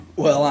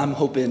Well, I'm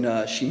hoping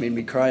she made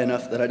me cry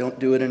enough that I don't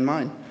do it in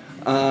mine.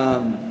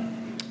 Hi,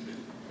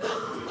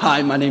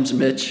 my name's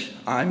Mitch.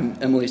 I'm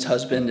Emily's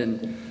husband,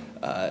 and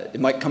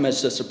it might come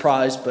as a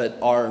surprise, but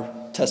our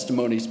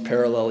testimonies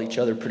parallel each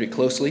other pretty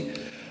closely.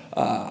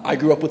 I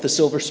grew up with a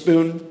silver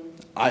spoon.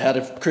 I had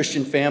a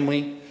Christian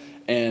family,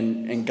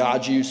 and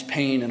God used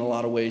pain in a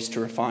lot of ways to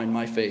refine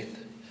my faith.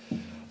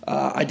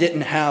 I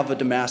didn't have a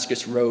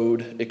Damascus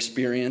Road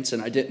experience,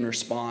 and I didn't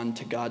respond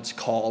to God's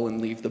call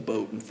and leave the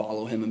boat and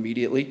follow him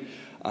immediately.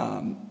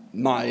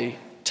 My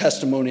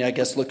testimony, I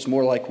guess, looks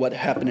more like what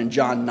happened in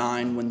John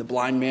 9 when the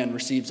blind man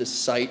receives his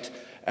sight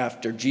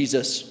after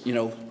Jesus,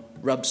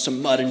 rubs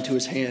some mud into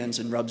his hands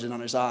and rubs it on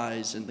his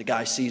eyes, and the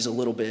guy sees a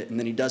little bit, and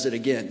then he does it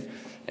again.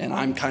 And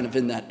I'm kind of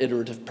in that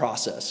iterative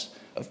process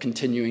of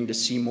continuing to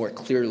see more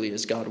clearly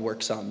as God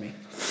works on me.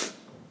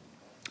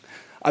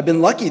 I've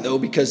been lucky, though,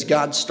 because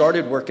God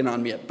started working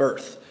on me at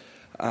birth.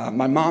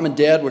 My mom and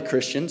dad were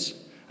Christians,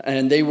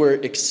 and they were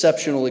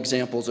exceptional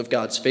examples of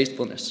God's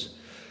faithfulness.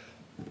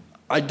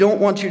 I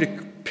don't want you to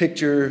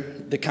picture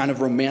the kind of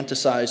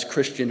romanticized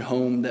Christian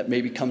home that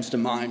maybe comes to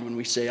mind when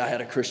we say I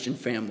had a Christian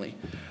family.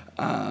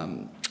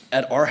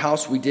 At our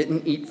house, we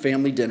didn't eat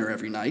family dinner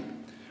every night.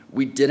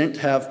 We didn't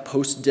have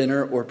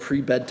post-dinner or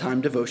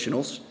pre-bedtime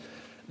devotionals.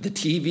 The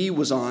TV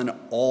was on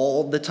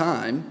all the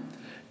time.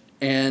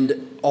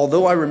 And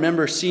although I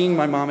remember seeing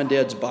my mom and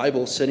dad's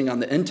Bible sitting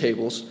on the end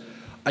tables,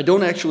 I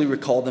don't actually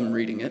recall them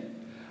reading it.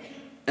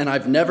 And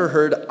I've never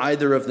heard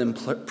either of them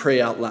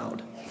pray out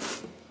loud.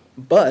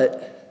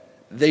 But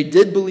they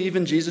did believe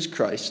in Jesus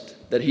Christ,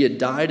 that he had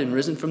died and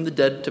risen from the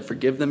dead to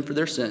forgive them for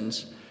their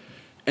sins.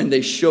 And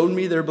they showed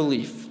me their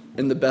belief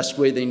in the best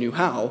way they knew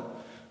how,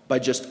 by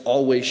just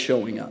always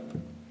showing up.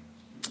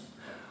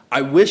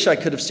 I wish I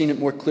could have seen it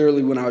more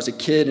clearly when I was a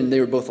kid and they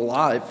were both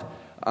alive.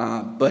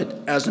 But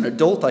as an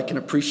adult, I can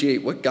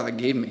appreciate what God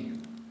gave me.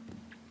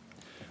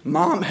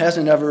 Mom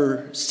hasn't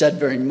ever said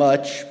very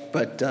much,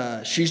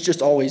 but she's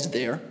just always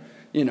there.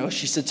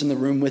 She sits in the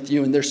room with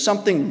you, and there's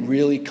something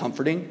really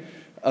comforting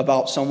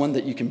about someone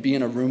that you can be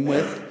in a room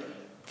with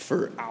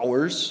for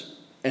hours,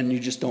 and you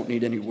just don't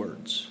need any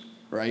words,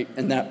 right?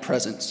 And that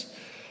presence.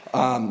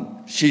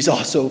 She's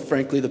also,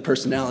 frankly, the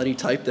personality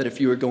type that if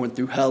you were going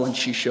through hell and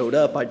she showed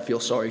up, I'd feel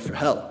sorry for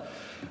hell.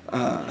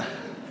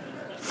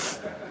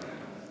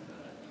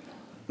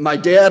 My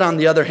dad, on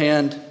the other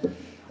hand,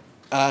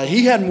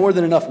 he had more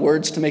than enough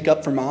words to make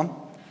up for Mom.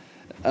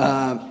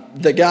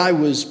 The guy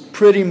was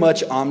pretty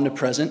much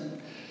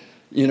omnipresent.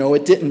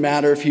 It didn't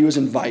matter if he was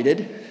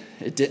invited.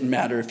 It didn't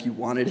matter if you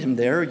wanted him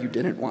there or you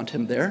didn't want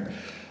him there.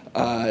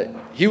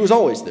 He was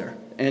always there.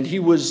 And he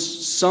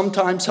was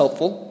sometimes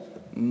helpful,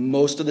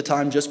 most of the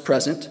time just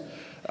present.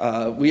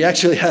 We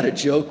actually had a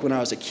joke when I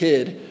was a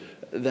kid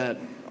that,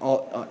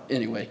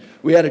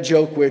 we had a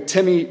joke where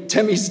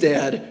Timmy's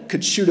dad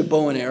could shoot a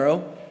bow and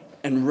arrow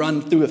and run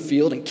through a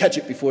field and catch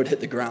it before it hit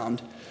the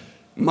ground.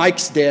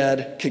 Mike's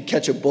dad could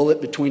catch a bullet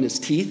between his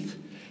teeth,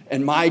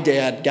 and my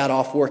dad got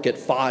off work at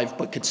 5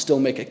 but could still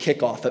make a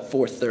kickoff at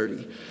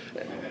 4:30.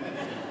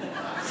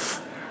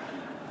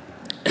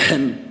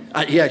 And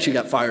he actually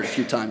got fired a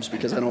few times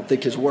because I don't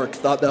think his work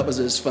thought that was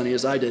as funny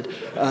as I did.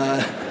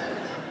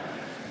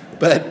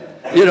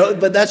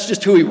 But that's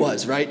just who he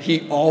was, right?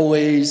 He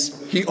always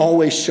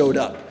showed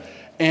up.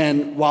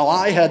 And while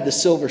I had the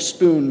silver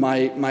spoon,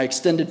 my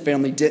extended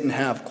family didn't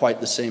have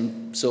quite the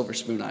same silver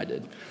spoon I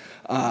did.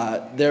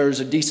 There's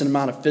a decent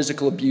amount of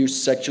physical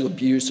abuse, sexual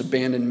abuse,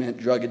 abandonment,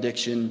 drug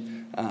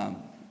addiction. But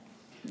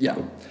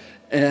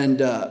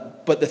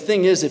the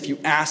thing is, if you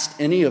asked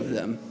any of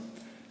them,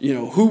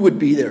 who would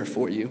be there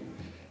for you,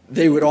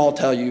 they would all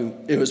tell you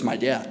it was my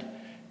dad.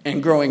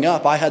 And growing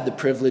up, I had the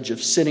privilege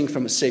of sitting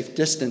from a safe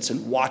distance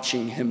and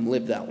watching him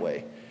live that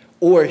way.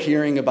 Or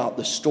hearing about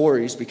the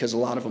stories, because a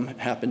lot of them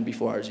happened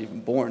before I was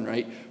even born,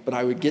 right? But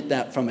I would get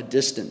that from a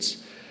distance.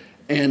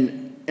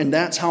 And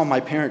that's how my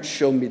parents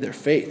showed me their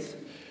faith.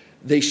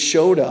 They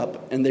showed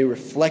up and they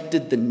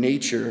reflected the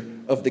nature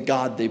of the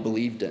God they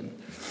believed in.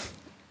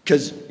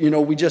 Because,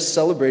 we just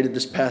celebrated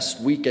this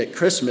past week at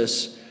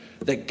Christmas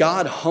that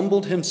God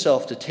humbled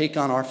himself to take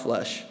on our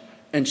flesh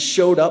and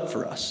showed up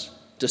for us,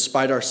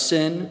 despite our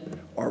sin,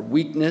 our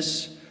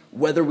weakness,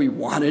 whether we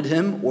wanted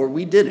him or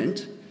we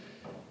didn't.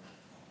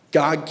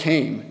 God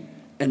came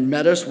and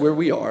met us where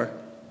we are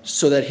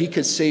so that he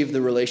could save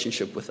the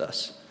relationship with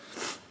us.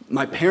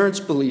 My parents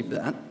believed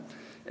that,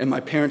 and my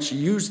parents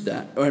lived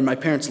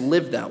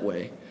that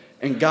way,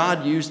 and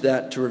God used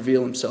that to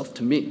reveal himself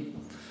to me.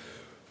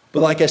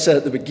 But like I said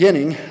at the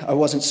beginning, I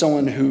wasn't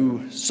someone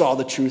who saw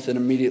the truth and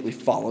immediately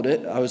followed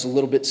it. I was a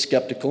little bit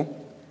skeptical.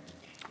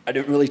 I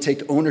didn't really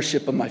take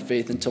ownership of my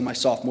faith until my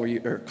sophomore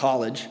year of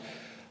college.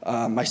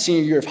 My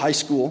senior year of high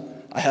school,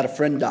 I had a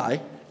friend die,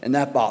 and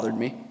that bothered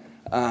me.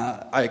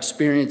 I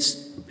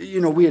experienced,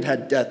 we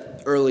had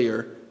death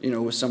earlier,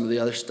 with some of the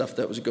other stuff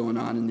that was going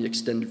on in the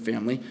extended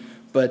family.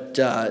 But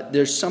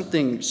there's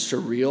something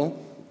surreal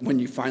when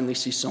you finally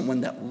see someone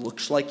that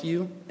looks like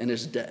you and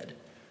is dead,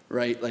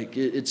 right? Like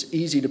it's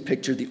easy to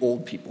picture the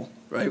old people,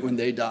 right, when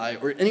they die,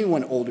 or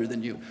anyone older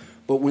than you.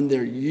 But when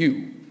they're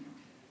you,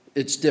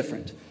 It's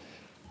different.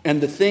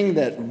 And the thing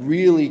that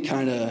really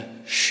kind of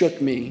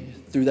shook me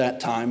through that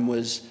time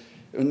was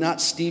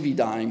not Stevie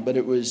dying, but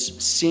it was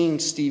seeing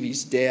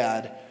Stevie's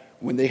dad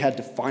when they had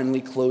to finally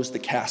close the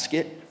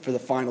casket for the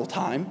final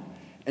time,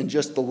 and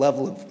just the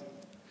level of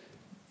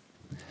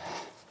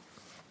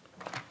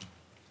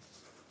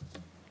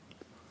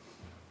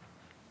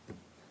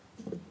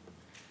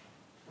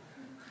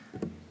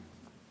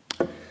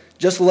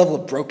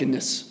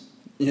brokenness,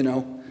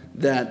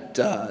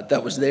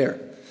 that was there.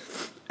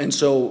 And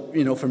so,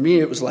 for me,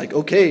 it was like,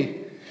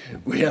 okay,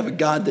 we have a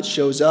God that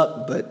shows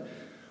up, but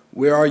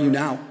where are you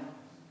now,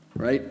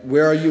 right?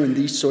 Where are you in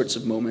these sorts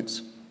of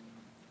moments?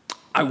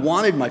 I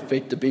wanted my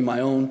faith to be my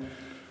own,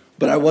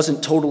 but I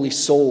wasn't totally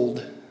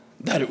sold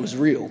that it was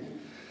real.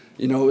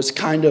 It was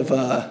kind of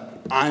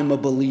I'm a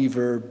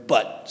believer,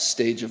 but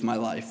stage of my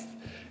life.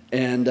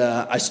 And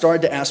I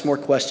started to ask more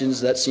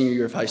questions that senior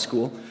year of high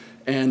school,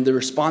 and the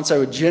response I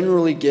would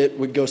generally get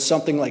would go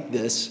something like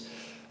this.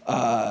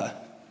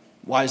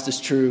 Why is this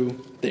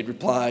true? They'd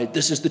reply,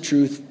 this is the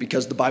truth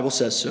because the Bible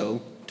says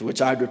so. To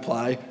which I'd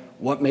reply,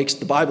 what makes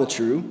the Bible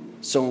true?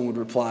 Someone would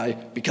reply,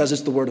 because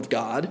it's the Word of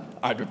God.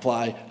 I'd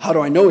reply, how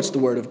do I know it's the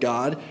Word of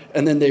God?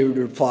 And then they would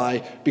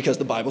reply, because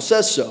the Bible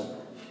says so.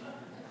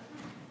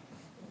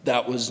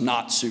 That was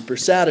not super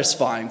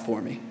satisfying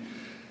for me.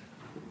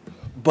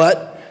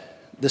 But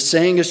the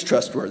saying is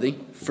trustworthy,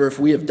 for if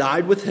we have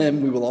died with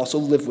him, we will also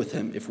live with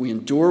him. If we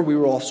endure, we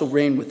will also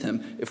reign with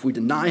him. If we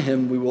deny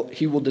him,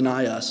 he will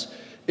deny us.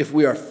 If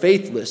we are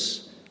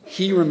faithless,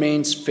 he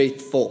remains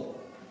faithful.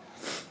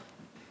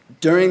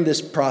 During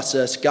this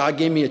process, God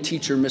gave me a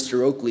teacher,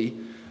 Mr. Oakley,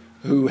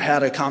 who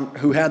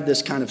had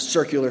this kind of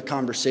circular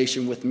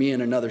conversation with me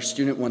and another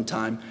student one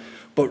time.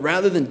 But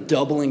rather than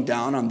doubling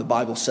down on the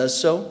Bible says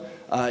so,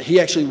 he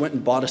actually went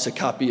and bought us a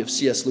copy of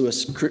C.S.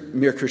 Lewis'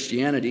 Mere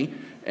Christianity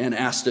and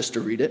asked us to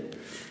read it.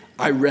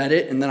 I read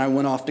it, and then I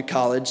went off to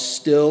college,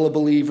 still a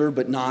believer,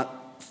 but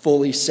not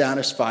fully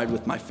satisfied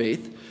with my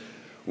faith.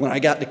 When I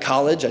got to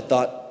college, I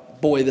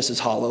thought, boy, this is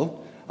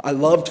hollow. I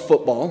loved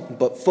football,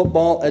 but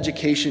football,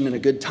 education, and a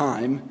good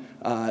time,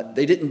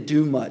 they didn't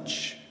do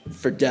much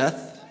for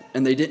death,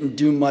 and they didn't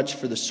do much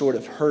for the sort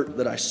of hurt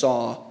that I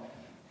saw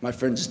my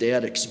friend's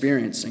dad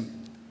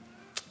experiencing.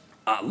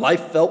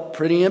 Life felt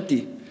pretty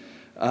empty,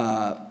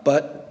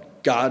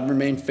 but God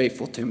remained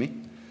faithful to me.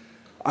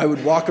 I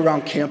would walk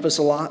around campus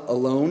a lot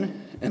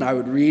alone, and I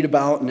would read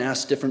about and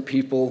ask different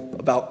people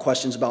about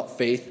questions about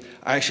faith.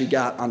 I actually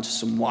got onto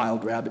some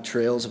wild rabbit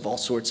trails of all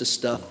sorts of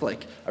stuff.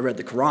 Like I read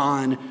the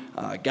Quran,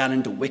 got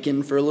into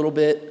Wiccan for a little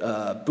bit,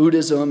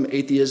 Buddhism,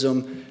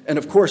 atheism, and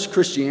of course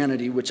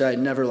Christianity, which I had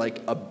never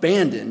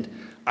abandoned.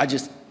 I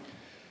just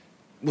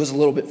was a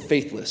little bit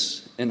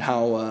faithless in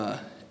how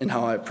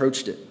I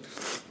approached it.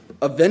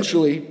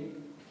 Eventually,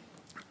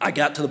 I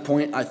got to the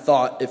point I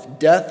thought if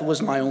death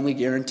was my only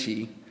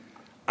guarantee,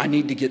 I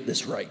need to get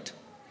this right.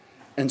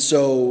 And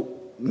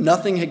so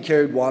nothing had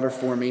carried water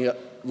for me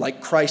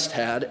like Christ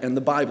had and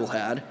the Bible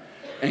had,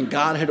 and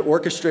God had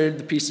orchestrated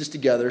the pieces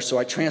together, so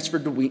I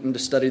transferred to Wheaton to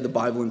study the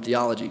Bible and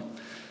theology.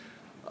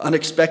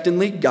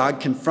 Unexpectedly, God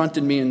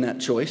confronted me in that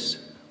choice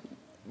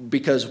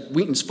because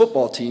Wheaton's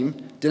football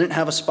team didn't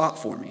have a spot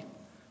for me,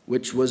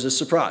 which was a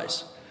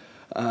surprise.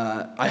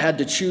 I had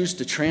to choose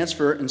to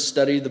transfer and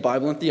study the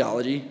Bible and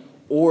theology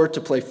or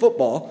to play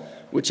football,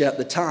 which at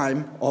the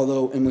time,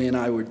 although Emily and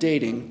I were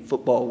dating,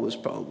 football was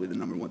probably the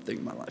number one thing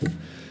in my life.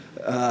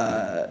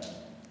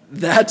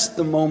 That's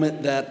the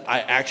moment that I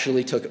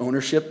actually took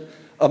ownership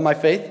of my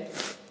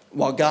faith.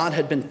 While God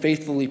had been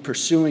faithfully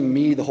pursuing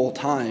me the whole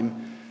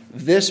time,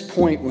 this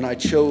point when I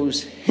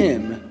chose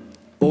him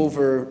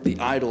over the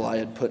idol I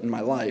had put in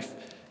my life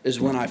is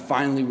when I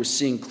finally was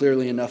seeing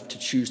clearly enough to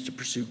choose to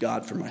pursue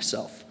God for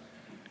myself.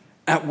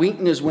 At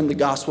Wheaton is when the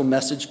gospel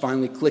message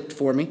finally clicked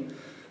for me.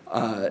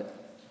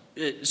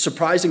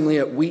 Surprisingly,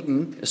 at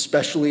Wheaton,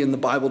 especially in the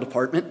Bible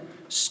department,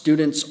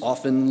 students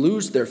often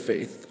lose their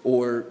faith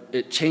or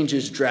it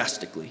changes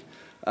drastically.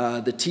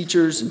 The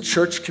teachers and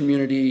church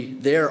community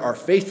there are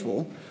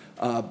faithful,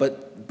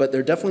 but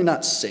they're definitely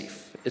not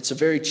safe. It's a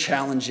very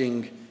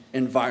challenging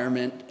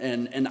environment,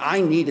 and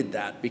I needed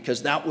that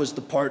because that was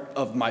the part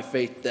of my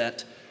faith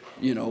that,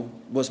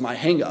 was my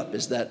hang-up,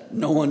 is that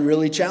no one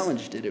really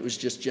challenged it. It was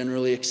just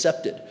generally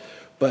accepted.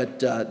 But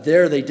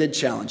there they did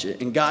challenge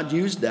it, and God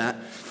used that.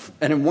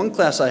 And in one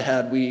class I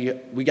had,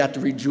 we got to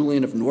read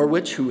Julian of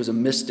Norwich, who was a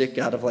mystic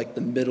out of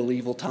the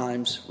medieval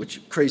times,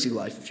 which crazy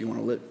life if you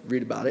want to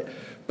read about it.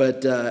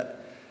 But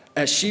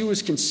as she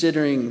was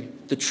considering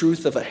the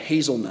truth of a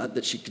hazelnut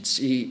that she could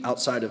see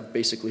outside of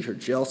basically her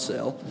jail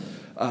cell,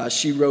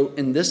 she wrote,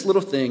 "In this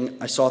little thing,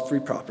 I saw three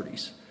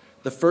properties.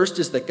 The first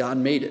is that God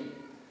made it.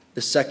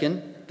 The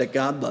second, that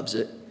God loves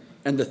it.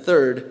 And the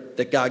third,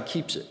 that God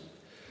keeps it."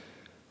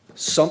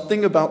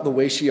 Something about the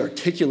way she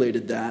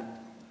articulated that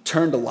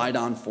turned a light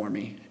on for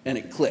me, and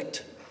it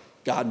clicked.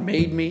 God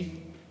made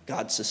me,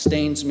 God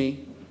sustains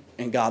me,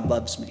 and God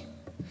loves me.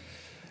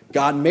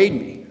 God made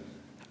me.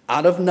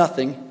 Out of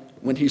nothing,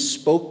 when he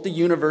spoke the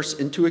universe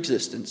into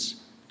existence,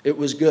 it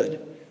was good.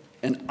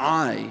 and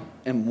I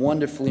am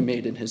wonderfully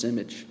made in his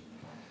image.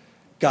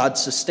 God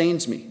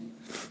sustains me.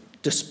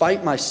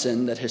 Despite my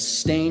sin that has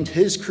stained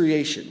his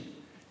creation,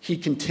 he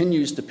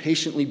continues to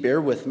patiently bear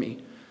with me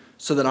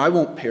so that I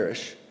won't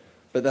perish,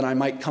 but that I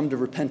might come to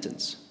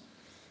repentance.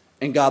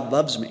 And God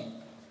loves me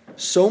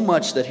so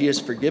much that he has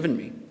forgiven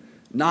me,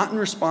 not in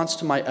response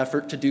to my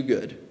effort to do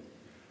good,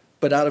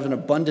 but out of an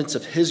abundance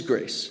of his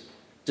grace.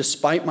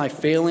 Despite my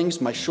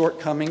failings, my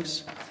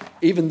shortcomings,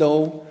 even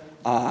though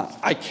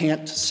I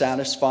can't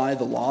satisfy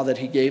the law that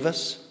he gave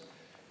us,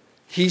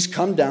 he's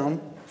come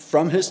down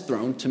from his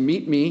throne to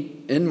meet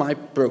me in my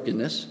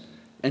brokenness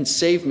and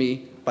save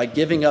me by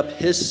giving up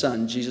his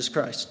son, Jesus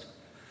Christ.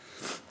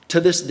 To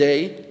this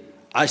day,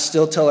 I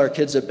still tell our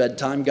kids at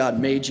bedtime, God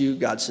made you,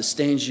 God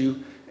sustains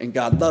you, and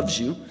God loves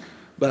you.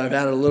 But I've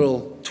added a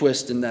little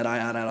twist in that I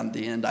add out on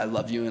the end, I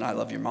love you and I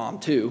love your mom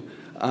too.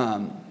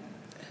 And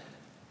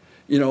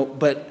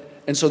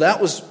so that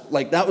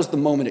was the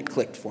moment it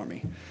clicked for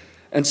me.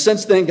 And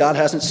since then, God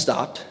hasn't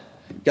stopped.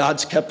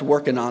 God's kept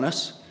working on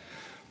us.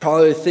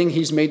 Probably the thing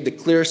he's made the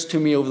clearest to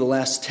me over the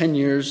last 10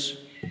 years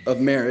of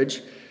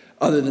marriage,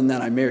 other than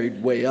that I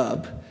married way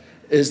up,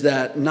 is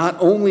that not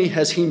only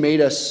has he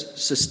made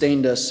us,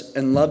 sustained us,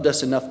 and loved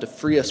us enough to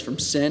free us from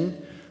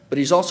sin, but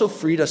he's also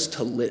freed us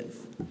to live.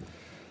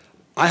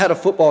 I had a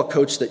football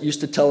coach that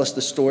used to tell us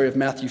the story of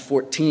Matthew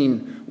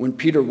 14 when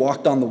Peter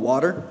walked on the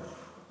water.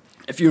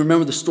 If you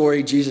remember the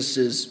story, Jesus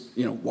is,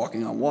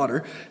 walking on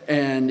water,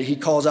 and he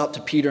calls out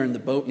to Peter in the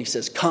boat, and he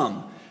says,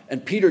 "Come."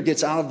 And Peter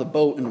gets out of the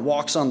boat and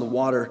walks on the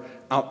water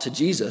out to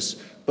Jesus,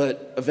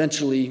 but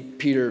eventually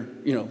Peter,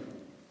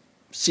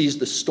 sees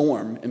the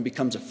storm and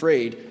becomes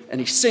afraid,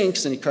 and he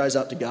sinks, and he cries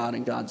out to God,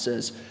 and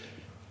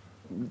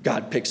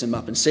God picks him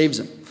up and saves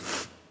him.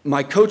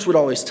 My coach would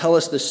always tell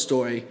us this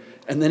story,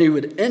 and then he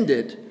would end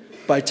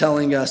it by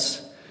telling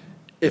us,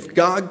 if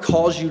God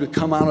calls you to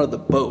come out of the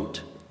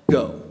boat,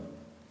 go.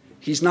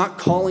 He's not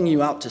calling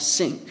you out to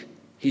sink.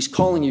 He's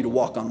calling you to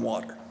walk on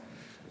water.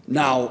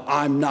 Now,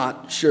 I'm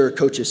not sure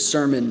Coach's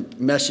sermon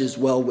meshes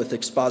well with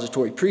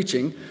expository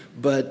preaching,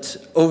 but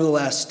over the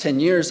last 10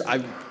 years,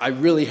 I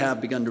really have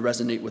begun to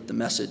resonate with the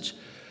message.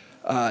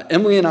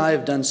 Emily and I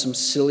have done some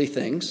silly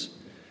things.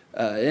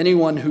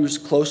 Anyone who's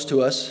close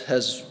to us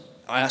has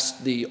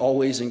asked the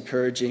always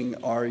encouraging,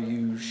 "Are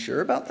you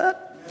sure about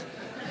that?"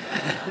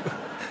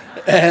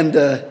 And,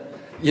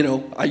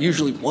 I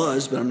usually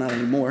was, but I'm not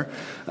anymore.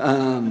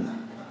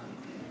 And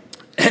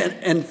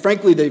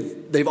frankly,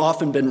 they've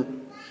often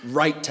been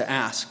right to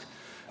ask.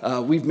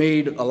 We've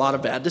made a lot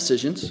of bad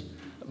decisions,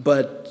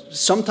 but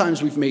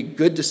sometimes we've made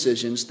good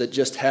decisions that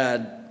just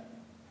had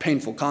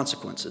painful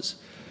consequences.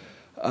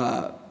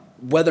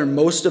 Whether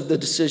most of the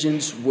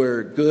decisions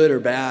were good or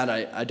bad,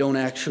 I don't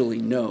actually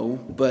know,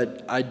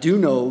 but I do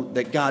know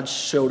that God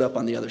showed up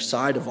on the other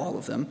side of all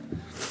of them.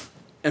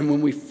 And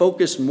when we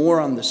focus more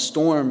on the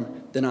storm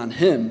than on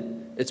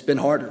him, it's been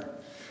harder.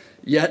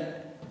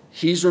 Yet,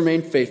 he's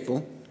remained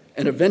faithful,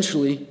 and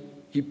eventually,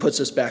 he puts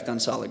us back on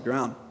solid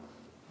ground.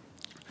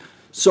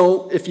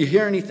 So if you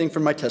hear anything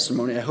from my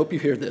testimony, I hope you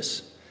hear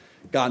this.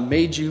 God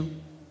made you,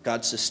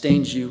 God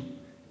sustains you,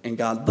 and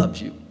God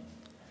loves you.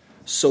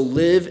 So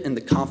live in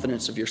the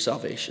confidence of your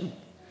salvation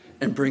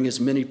and bring as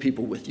many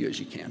people with you as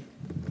you can.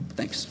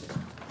 Thanks.